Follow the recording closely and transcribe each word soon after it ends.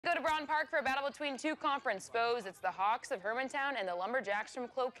to Brown Park for a battle between two conference foes. It's the Hawks of Hermantown and the Lumberjacks from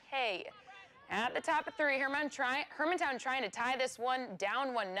Cloquet. At the top of three, Hermantown trying to tie this one down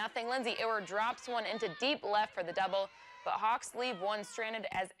 1-0. Lindsay Iwer drops one into deep left for the double, but Hawks leave one stranded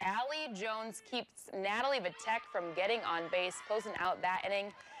as Allie Jones keeps Natalie Vitek from getting on base, closing out that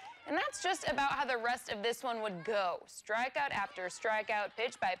inning. And that's just about how the rest of this one would go. Strikeout after strikeout,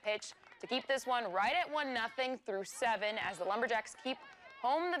 pitch by pitch, to keep this one right at 1-0 through 7 as the Lumberjacks keep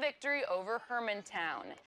home the victory over Hermantown.